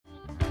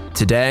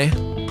Today,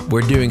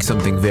 we're doing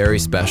something very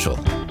special.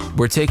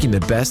 We're taking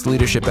the best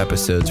leadership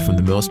episodes from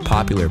the most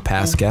popular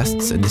past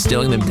guests and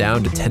distilling them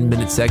down to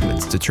 10-minute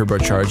segments to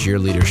turbocharge your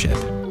leadership.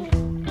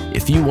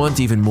 If you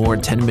want even more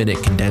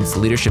 10-minute condensed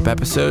leadership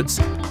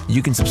episodes,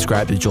 you can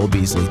subscribe to Joel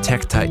Beasley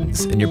Tech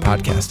Titans in your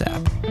podcast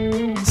app.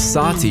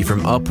 Saty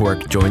from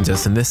Upwork joins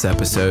us in this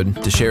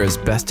episode to share his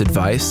best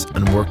advice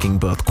on working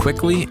both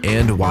quickly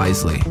and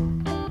wisely.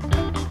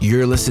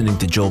 You're listening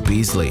to Joel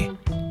Beasley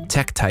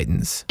Tech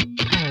Titans.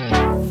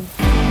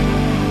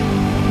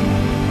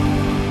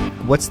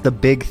 What's the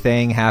big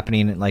thing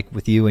happening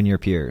with you and your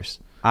peers?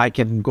 I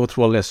can go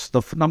through a list.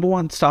 The number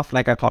one stuff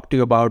like I talked to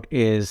you about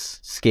is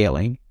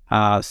scaling.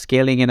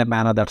 Scaling in a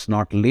manner that's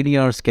not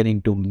linear,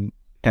 scaling to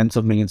tens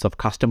of millions of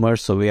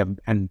customers. So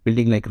and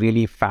building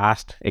really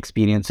fast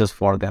experiences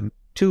for them.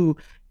 Two,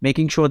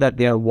 making sure that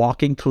they are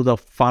walking through the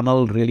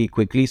funnel really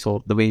quickly.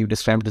 So the way you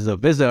described it is a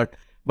wizard,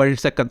 but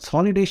it's a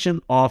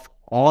consolidation of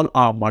all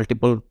our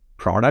multiple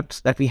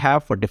products that we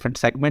have for different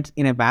segments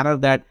in a manner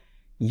that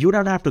you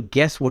don't have to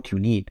guess what you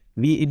need.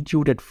 We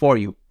intuit it for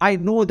you. I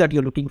know that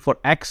you're looking for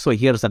X, so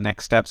here's the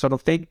next step sort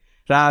of thing,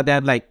 rather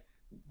than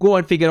go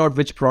and figure out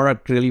which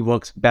product really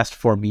works best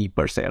for me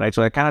per se, right?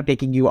 So I'm kind of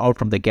taking you out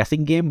from the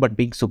guessing game, but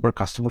being super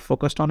customer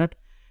focused on it.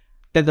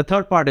 Then the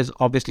third part is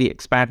obviously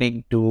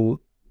expanding to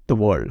the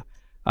world,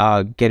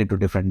 get into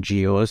different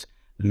geos,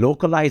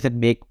 localize and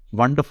make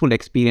wonderful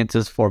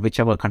experiences for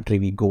whichever country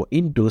we go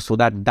into so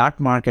that that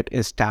market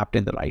is tapped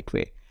in the right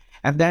way.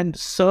 And then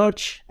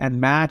search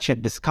and match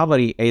and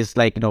discovery is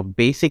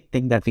basic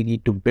thing that we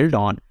need to build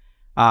on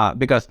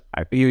because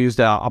you use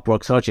the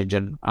Upwork search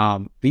engine.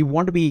 We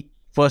want to be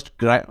first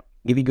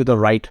giving you the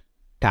right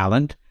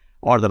talent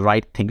or the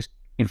right things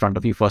in front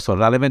of you first. So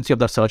relevancy of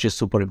the search is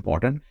super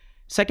important.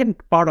 Second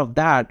part of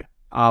that,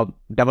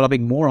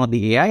 developing more on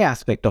the AI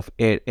aspect of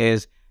it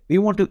is we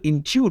want to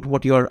intuit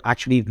what you're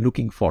actually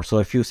looking for. So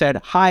if you said,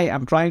 hi,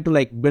 I'm trying to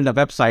build a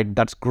website,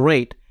 that's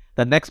great.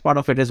 The next part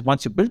of it is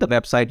once you build the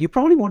website, you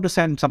probably want to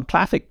send some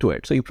traffic to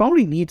it. So you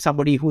probably need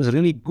somebody who's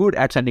really good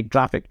at sending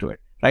traffic to it,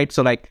 right?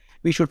 So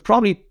we should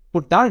probably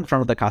put that in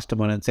front of the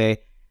customer and say,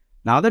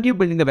 now that you're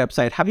building the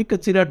website, have you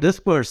considered this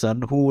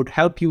person who would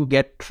help you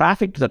get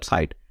traffic to that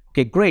site?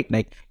 Okay, great.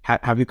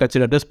 Have you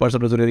considered this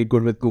person who's really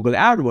good with Google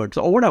AdWords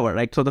or whatever,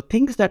 right? So the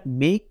things that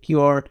make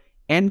your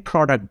end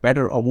product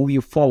better or move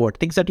you forward,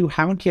 things that you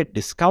haven't yet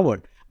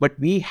discovered, but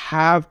we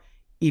have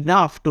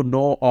enough to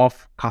know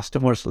of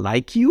customers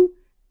like you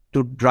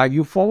to drive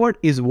you forward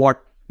is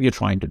what we're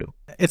trying to do.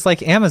 It's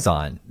like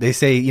Amazon. They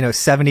say,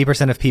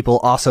 70% of people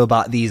also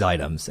bought these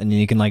items and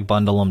you can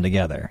bundle them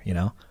together,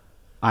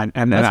 And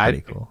that's pretty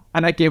cool.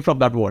 And I came from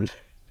that world.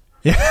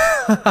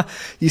 Yeah.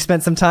 You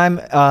spent some time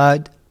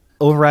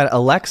over at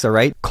Alexa,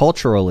 right?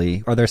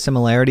 Culturally, are there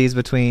similarities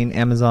between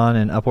Amazon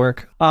and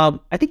Upwork?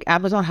 I think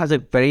Amazon has a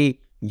very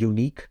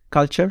unique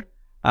culture.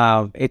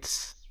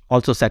 It's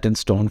also set in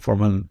stone for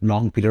a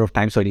long period of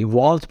time. So it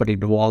evolves, but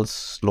it evolves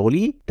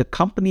slowly. The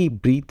company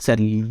breathes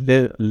and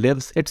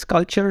lives its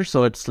culture.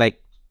 So it's the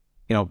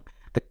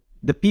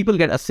people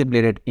get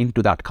assimilated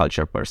into that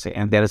culture per se.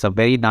 And there is a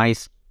very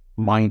nice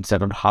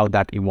mindset on how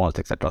that evolves,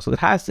 etc. So it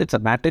has its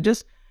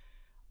advantages.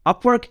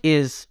 Upwork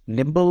is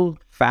nimble,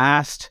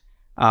 fast,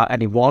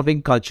 an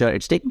evolving culture.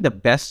 It's taking the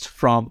best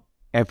from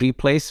every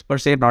place per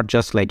se, not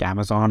just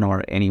Amazon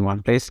or any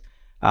one place.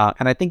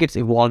 And I think it's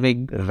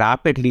evolving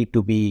rapidly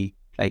to be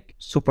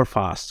super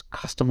fast,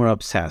 customer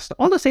obsessed,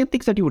 all the same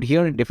things that you would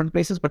hear in different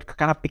places, but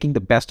kind of picking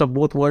the best of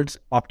both worlds,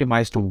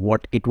 optimized to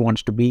what it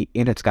wants to be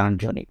in its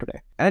current journey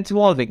today. And it's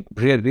evolving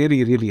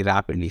really, really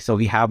rapidly. So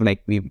we have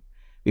we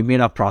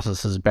made our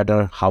processes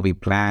better, how we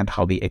plan,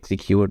 how we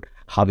execute,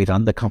 how we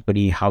run the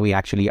company, how we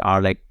actually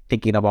are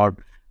thinking about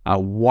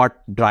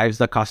what drives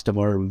the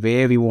customer,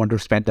 where we want to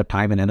spend the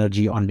time and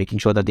energy on making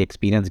sure that the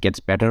experience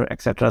gets better,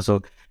 etc.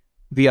 So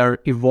we are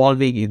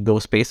evolving in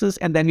those spaces,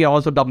 and then we are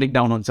also doubling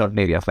down on certain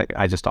areas like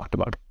I just talked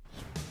about.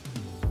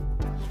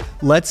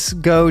 Let's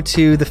go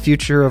to the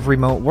future of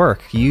remote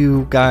work.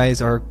 You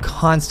guys are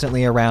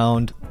constantly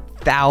around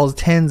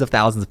tens of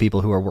thousands of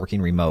people who are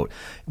working remote.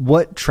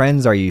 What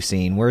trends are you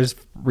seeing? Where's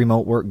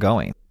remote work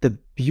going? The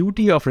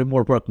beauty of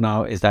remote work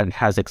now is that it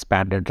has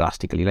expanded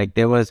drastically.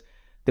 There was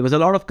a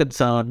lot of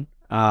concern,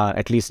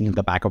 at least in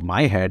the back of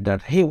my head,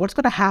 that, hey, what's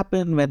going to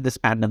happen when this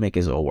pandemic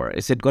is over?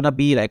 Is it going to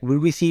be will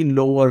we see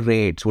lower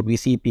rates? Would we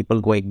see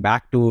people going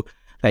back to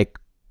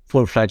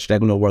full-fledged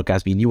regular work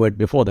as we knew it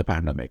before the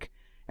pandemic?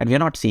 And we're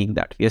not seeing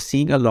that. We're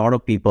seeing a lot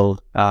of people,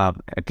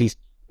 at least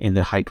in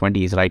the high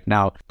 20s right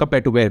now,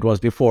 compared to where it was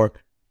before,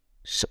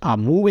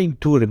 moving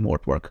to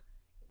remote work.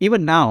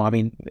 Even now,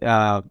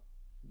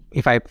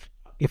 if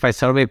I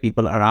survey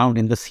people around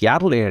in the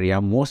Seattle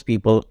area, most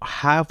people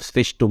have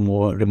switched to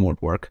more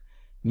remote work,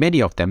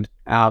 many of them.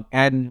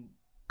 And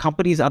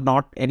companies are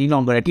not any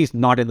longer, at least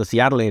not in the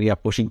Seattle area,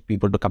 pushing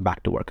people to come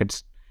back to work.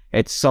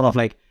 It's sort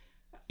of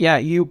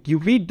you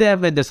meet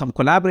them when there's some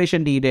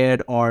collaboration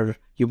needed, or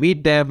you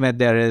meet them when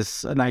there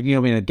is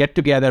get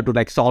together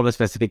to solve a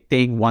specific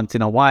thing once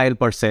in a while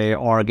per se,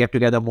 or get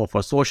together more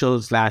for social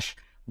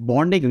 /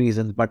 bonding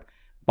reasons. But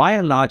by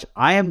and large,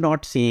 I am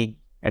not seeing,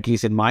 at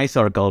least in my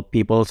circle,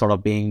 people sort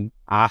of being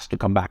asked to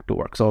come back to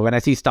work. So when I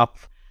see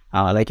stuff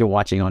like you're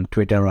watching on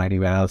Twitter or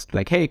anywhere else,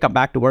 like, hey, come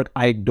back to work,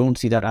 I don't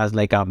see that as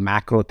like a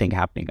macro thing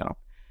happening around.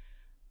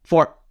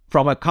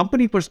 From a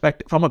company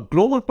perspective, from a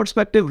global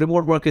perspective,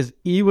 remote work is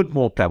even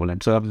more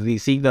prevalent. So we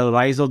see the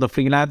rise of the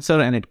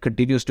freelancer, and it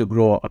continues to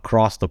grow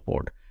across the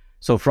board.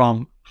 So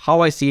from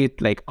how I see it,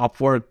 like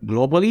Upwork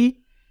globally,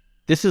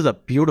 this is a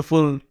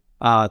beautiful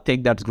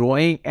thing that's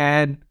growing.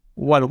 And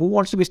well, who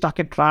wants to be stuck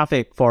in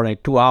traffic for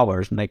like 2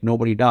 hours? Like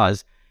nobody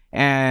does.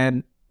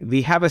 And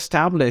we have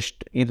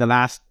established in the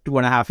last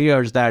 2.5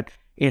 years that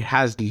it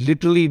has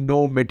literally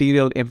no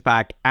material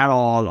impact at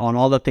all on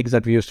all the things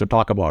that we used to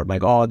talk about.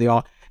 Like,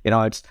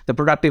 it's the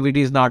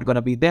productivity is not going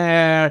to be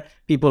there.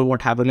 People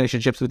won't have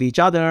relationships with each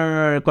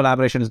other.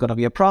 Collaboration is going to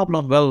be a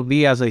problem. Well,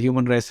 we as a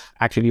human race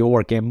actually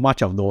overcame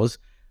much of those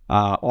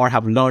or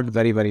have learned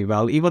very, very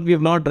well. Even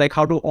we've learned like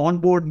how to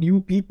onboard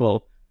new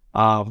people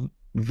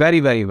very,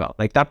 very well.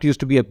 Like that used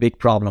to be a big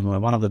problem.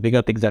 One of the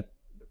bigger things that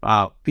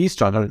we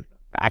struggled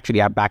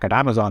actually back at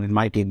Amazon in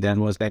my team then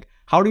was like,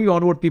 how do you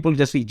onboard people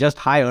we just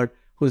hired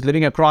who's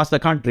living across the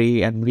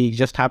country, and we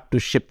just have to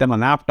ship them a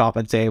laptop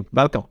and say,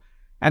 welcome.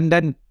 And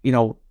then,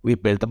 we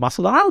built the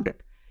muscle around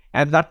it.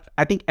 And that,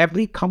 I think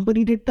every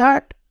company did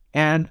that.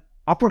 And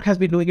Upwork has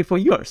been doing it for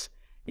years.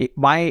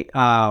 My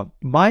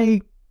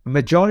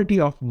majority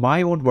of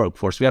my own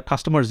workforce, we are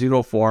customer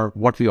zero for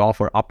what we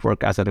offer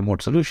Upwork as a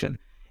remote solution.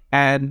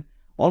 And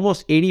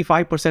almost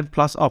 85%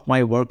 plus of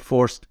my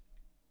workforce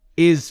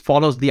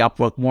follows the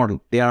Upwork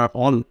model. They are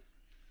all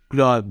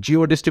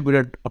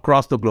geo-distributed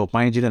across the globe,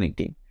 my engineering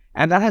team.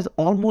 And that has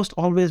almost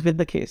always been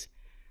the case.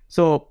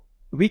 So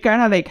we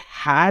kind of like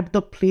had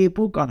the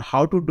playbook on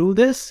how to do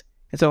this.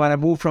 And so when I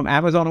moved from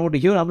Amazon over to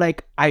here, I'm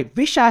like, I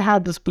wish I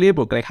had this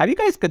playbook. Like, have you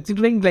guys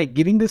considering like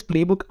giving this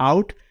playbook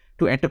out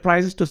to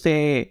enterprises to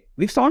say,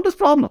 we've solved this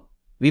problem.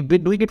 We've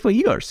been doing it for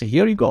years. So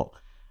here you go.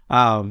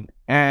 And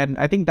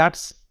I think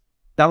that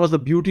was the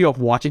beauty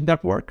of watching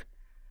that work.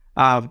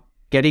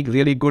 Getting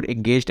really good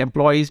engaged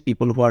employees,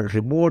 people who are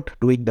remote,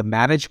 doing the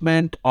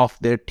management of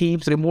their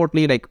teams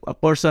remotely, like a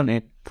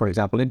person for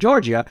example, in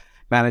Georgia,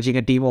 managing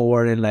a team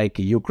over in like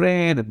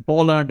Ukraine and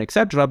Poland,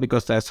 etc.,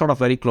 because they're sort of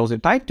very close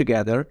and tight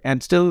together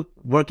and still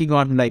working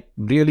on like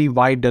really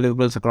wide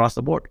deliverables across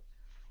the board.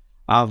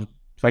 So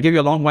I give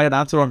you a long-winded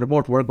answer on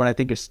remote work, but I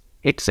think it's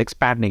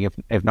expanding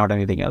if not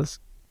anything else.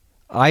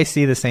 I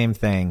see the same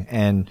thing.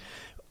 And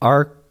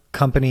our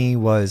company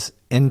was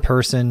in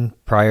person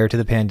prior to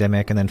the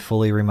pandemic and then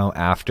fully remote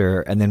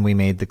after. And then we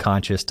made the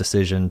conscious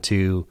decision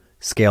to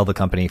scale the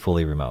company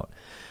fully remote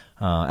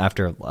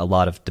after a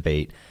lot of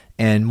debate.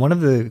 And one of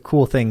the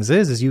cool things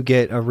is you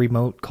get a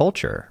remote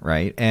culture,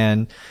 right?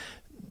 And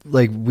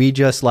like we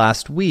just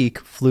last week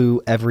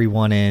flew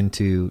everyone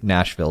into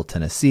Nashville,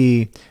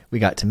 Tennessee. We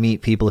got to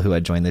meet people who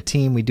had joined the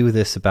team. We do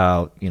this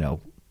about,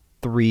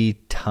 3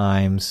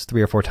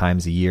 or 4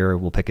 times a year.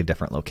 We'll pick a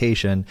different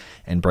location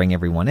and bring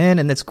everyone in.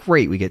 And it's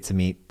great. We get to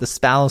meet the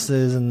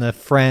spouses and the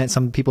friends.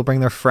 Some people bring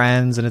their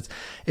friends, and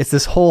it's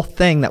this whole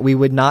thing that we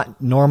would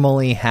not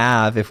normally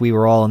have if we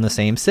were all in the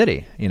same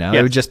city. Yep.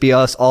 It would just be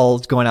us all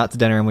going out to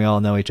dinner and we all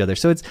know each other.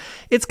 So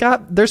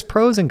there's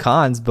pros and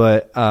cons,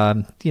 but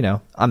I'm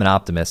an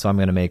optimist, so I'm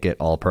going to make it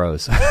all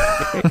pros.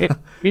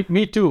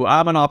 Me too.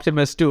 I'm an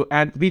optimist too.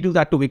 And we do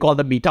that too. We call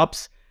them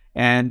meetups.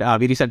 And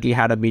we recently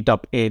had a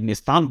meetup in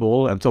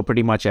Istanbul. And so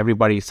pretty much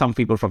some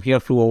people from here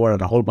flew over,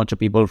 and a whole bunch of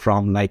people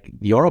from like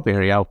the Europe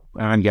area,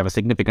 and we have a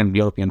significant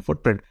European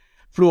footprint,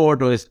 flew over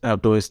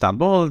to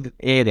Istanbul.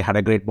 They had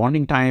a great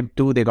bonding time.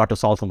 2, they got to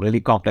solve some really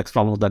complex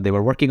problems that they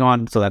were working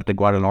on. So that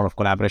required a lot of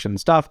collaboration and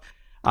stuff.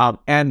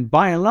 And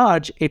by and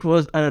large, it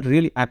was a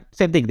really,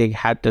 same thing. They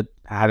had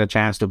a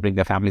chance to bring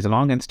their families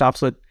along and stuff.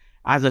 So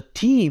as a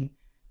team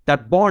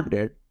that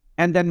bonded,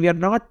 and then we are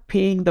not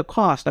paying the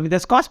cost. I mean,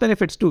 there's cost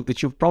benefits too,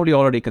 which you've probably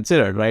already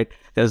considered, right?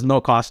 There's no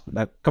cost.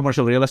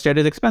 Commercial real estate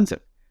is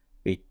expensive.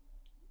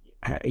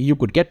 You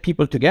could get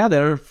people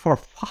together for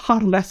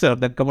far lesser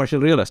than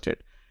commercial real estate.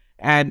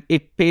 And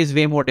it pays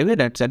way more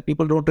dividends, and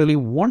people don't really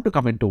want to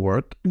come into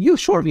work.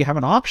 Sure, we have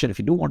an option. If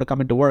you do want to come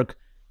into work,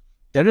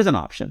 there is an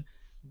option.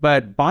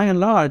 But by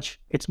and large,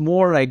 it's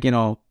more like,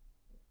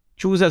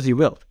 choose as you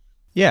will.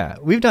 Yeah,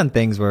 we've done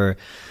things where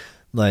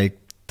like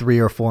 3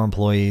 or 4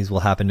 employees will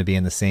happen to be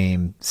in the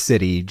same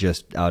city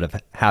just out of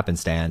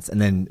happenstance.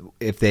 And then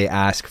if they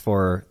ask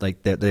for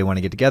like they want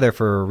to get together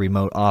for a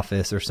remote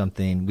office or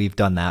something, we've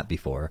done that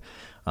before.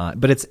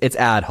 But it's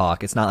ad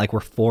hoc. It's not like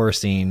we're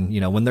forcing,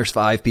 when there's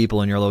 5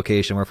 people in your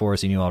location, we're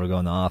forcing you all to go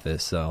in the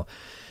office. So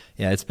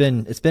yeah, it's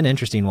been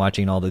interesting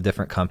watching all the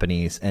different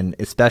companies, and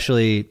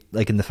especially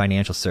like in the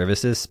financial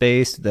services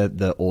space,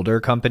 the older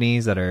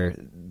companies that are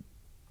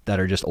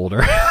just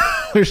older.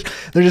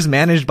 They're just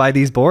managed by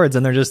these boards,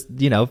 and they're just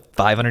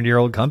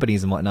 500-year-old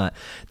companies and whatnot.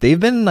 They've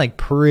been like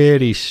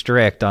pretty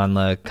strict on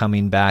the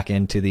coming back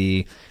into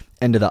the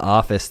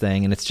office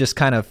thing, and it's just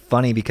kind of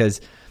funny because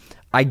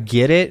I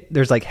get it.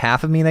 There's like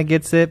half of me that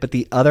gets it, but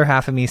the other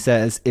half of me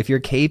says if your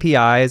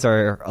KPIs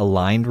are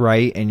aligned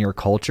right and your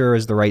culture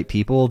is the right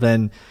people,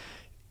 then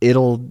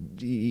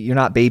you're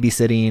not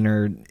babysitting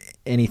or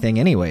anything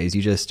anyways.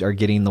 You just are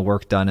getting the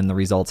work done and the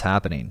results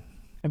happening.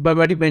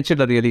 But you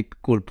mentioned a really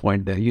cool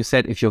point there. You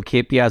said if your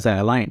KPIs are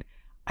aligned.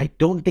 I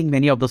don't think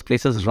many of those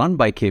places run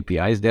by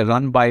KPIs. They're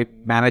run by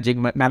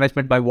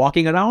management by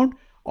walking around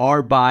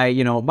or by,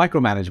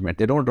 micromanagement.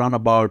 They don't run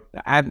about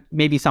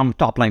maybe some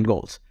top line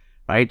goals,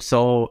 right?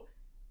 So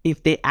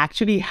if they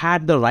actually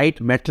had the right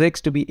metrics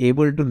to be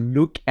able to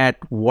look at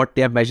what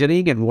they're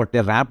measuring and what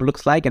their ramp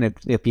looks like, and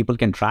if people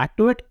can track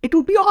to it, it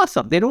would be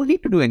awesome. They don't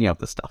need to do any of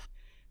this stuff.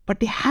 But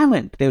they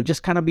haven't. They'll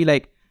just kind of be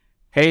like,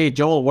 hey,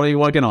 Joel, what are you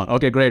working on?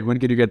 Okay, great. When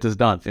can you get this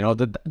done?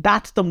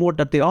 That's the mode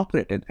that they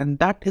operate in.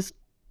 And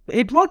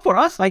it worked for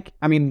us.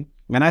 When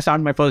I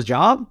started my first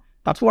job,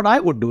 that's what I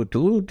would do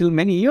too. Till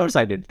many years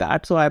I did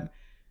that. So I'm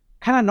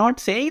kind of not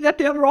saying that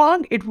they're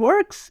wrong. It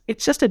works.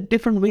 It's just a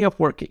different way of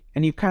working.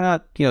 And you kind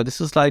of, this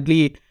is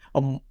slightly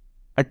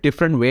a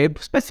different way,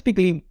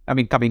 specifically,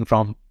 coming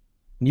from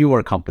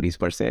newer companies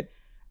per se.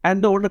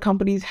 And the older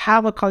companies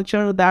have a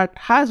culture that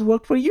has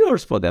worked for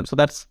years for them. So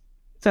there's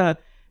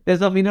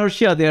some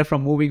inertia there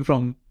from moving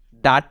from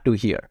that to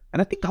here.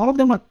 And I think all of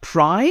them are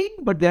trying,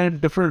 but they're in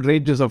different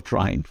ranges of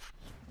trying.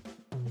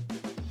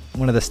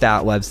 One of the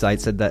stat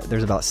websites said that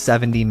there's about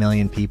 70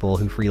 million people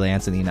who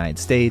freelance in the United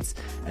States,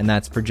 and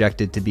that's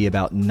projected to be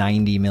about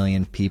 90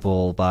 million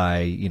people by,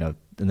 in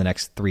the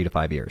next 3 to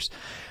 5 years.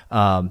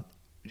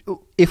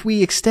 If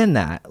we extend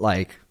that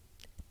like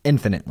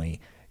infinitely,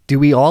 do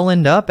we all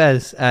end up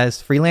as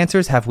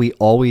freelancers? Have we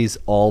always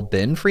all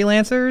been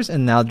freelancers,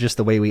 and now just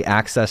the way we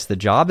access the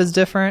job is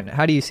different?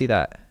 How do you see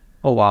that?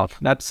 Oh, wow.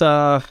 That's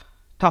a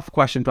tough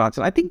question to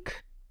answer. I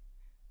think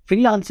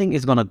freelancing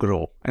is going to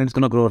grow, and it's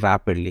going to grow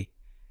rapidly.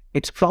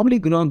 It's probably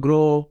going to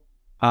grow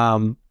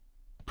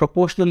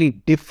proportionally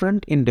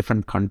different in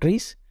different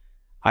countries.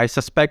 I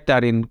suspect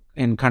that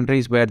in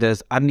countries where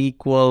there's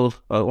unequal,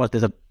 or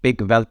there's a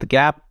big wealth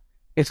gap,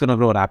 it's going to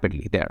grow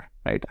rapidly there,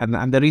 right?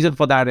 And the reason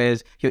for that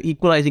is you're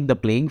equalizing the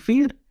playing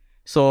field.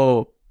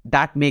 So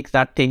that makes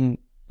that thing,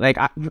 like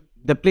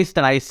the place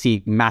that I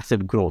see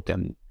massive growth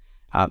in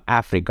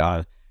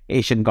Africa,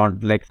 Asian,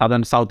 like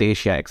South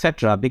Asia,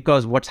 etc.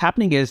 Because what's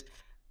happening is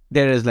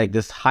there is like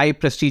this high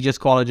prestigious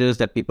colleges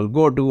that people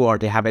go to, or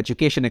they have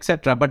education,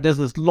 etc. But there's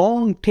this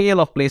long tail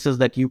of places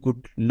that you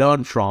could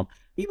learn from,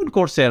 even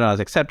Coursera's,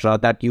 etc.,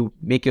 that you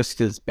make your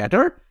skills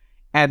better.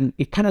 And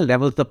it kind of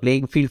levels the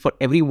playing field for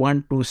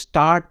everyone to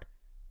start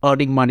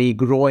earning money,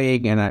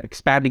 growing, and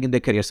expanding in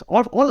their careers.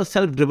 All the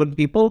self-driven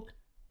people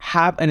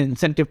have an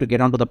incentive to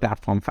get onto the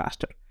platform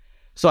faster.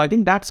 So I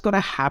think that's going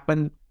to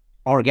happen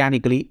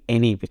organically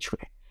any which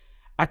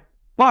way.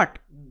 But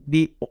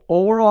the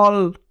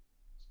overall,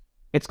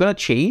 it's going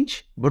to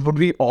change. But would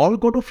we all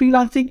go to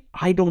freelancing?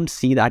 I don't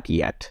see that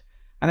yet.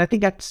 And I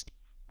think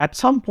at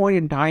some point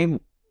in time,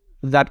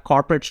 that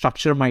corporate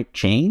structure might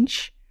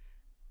change.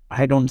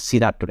 I don't see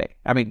that today.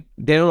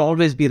 There will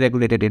always be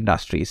regulated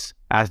industries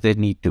as they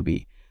need to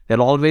be.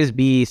 There'll always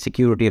be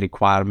security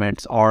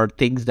requirements or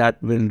things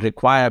that will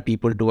require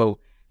people to,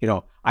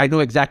 I know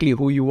exactly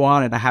who you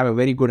are and I have a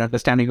very good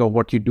understanding of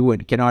what you do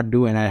and cannot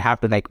do, and I have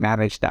to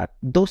manage that.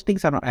 Those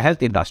things are not, a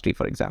health industry,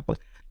 for example,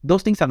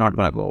 those things are not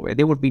going to go away.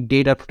 There would be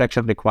data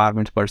protection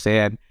requirements per se,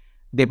 and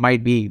there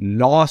might be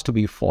laws to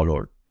be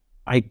followed.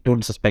 I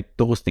don't suspect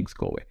those things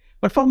go away.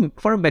 But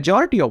for a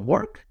majority of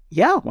work,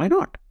 yeah, why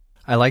not?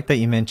 I like that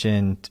you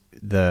mentioned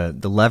the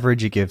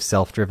leverage you give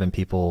self-driven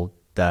people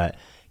that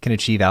can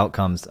achieve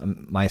outcomes.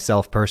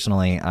 Myself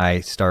personally,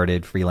 I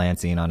started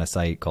freelancing on a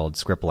site called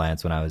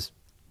Scriptlance when I was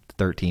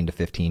 13 to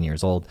 15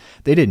 years old.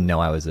 They didn't know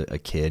I was a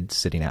kid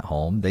sitting at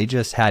home. They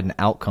just had an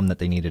outcome that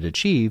they needed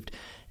achieved,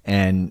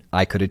 and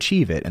I could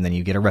achieve it. And then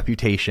you get a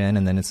reputation,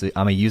 and then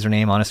I'm a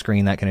username on a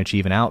screen that can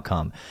achieve an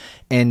outcome.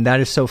 And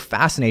that is so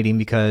fascinating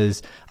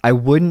because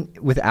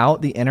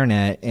without the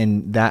internet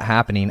and that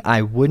happening,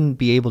 I wouldn't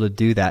be able to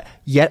do that.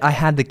 Yet I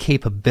had the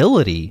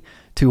capability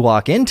to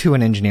walk into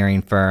an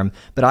engineering firm,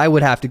 but I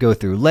would have to go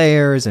through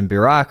layers and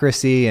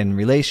bureaucracy and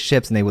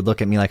relationships, and they would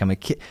look at me like I'm a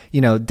kid,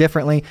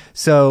 differently.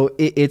 So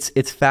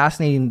it's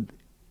fascinating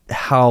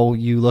how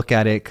you look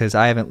at it, because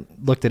I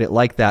haven't looked at it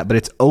like that, but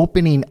it's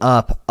opening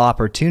up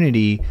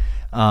opportunity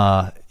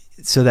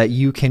so that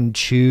you can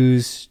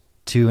choose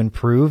to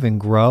improve and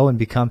grow and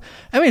become.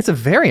 It's a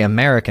very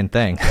American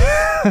thing,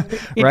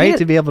 right?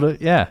 To be able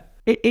to, yeah.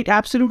 It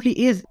absolutely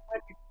is.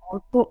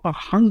 Also a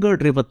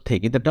hunger-driven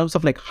thing in the terms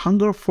of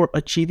hunger for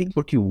achieving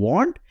what you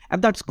want, and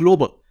that's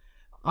global.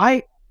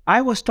 I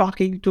was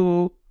talking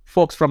to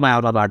folks from my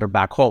alma mater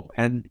back home,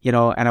 and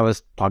and I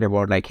was talking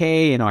about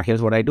hey,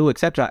 here's what I do,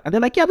 etc. And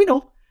they're like, yeah, we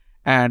know.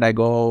 And I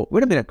go,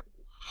 wait a minute,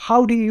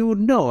 how do you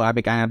know? I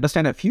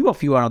understand a few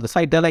of you are on the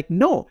site. They're like,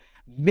 no,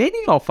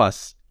 many of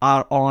us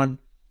are on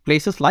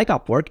places like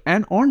Upwork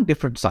and on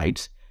different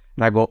sites.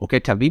 And I go,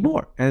 okay, tell me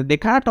more. And they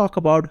kind of talk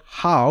about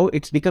how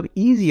it's become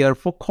easier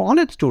for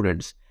college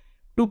students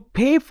to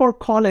pay for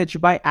college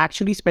by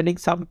actually spending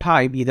some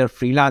time either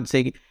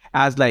freelancing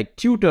as like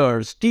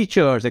tutors,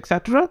 teachers,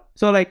 etc.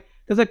 So like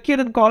there's a kid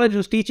in college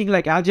who's teaching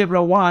like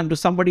Algebra 1 to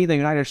somebody in the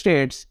United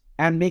States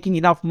and making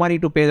enough money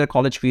to pay their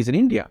college fees in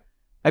India.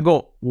 I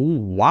go, ooh,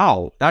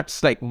 wow,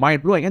 that's like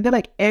mind blowing. And then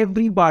like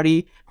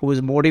everybody who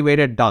is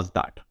motivated does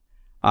that.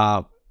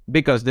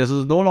 Because this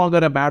is no longer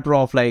a matter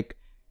of like,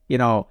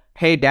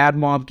 hey, dad,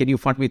 mom, can you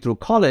fund me through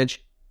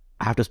college?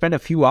 I have to spend a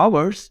few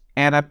hours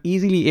and I'm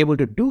easily able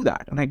to do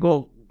that. And I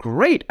go,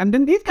 great. And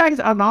then these guys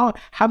are now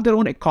have their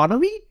own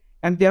economy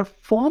and they're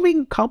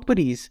forming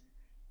companies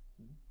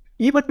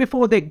even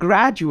before they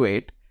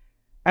graduate.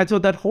 And so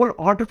that whole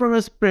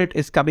entrepreneur spirit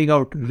is coming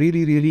out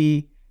really,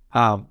 really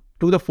to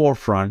the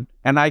forefront.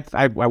 And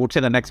I would say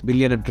the next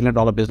billion and $1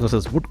 trillion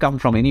businesses would come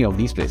from any of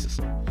these places.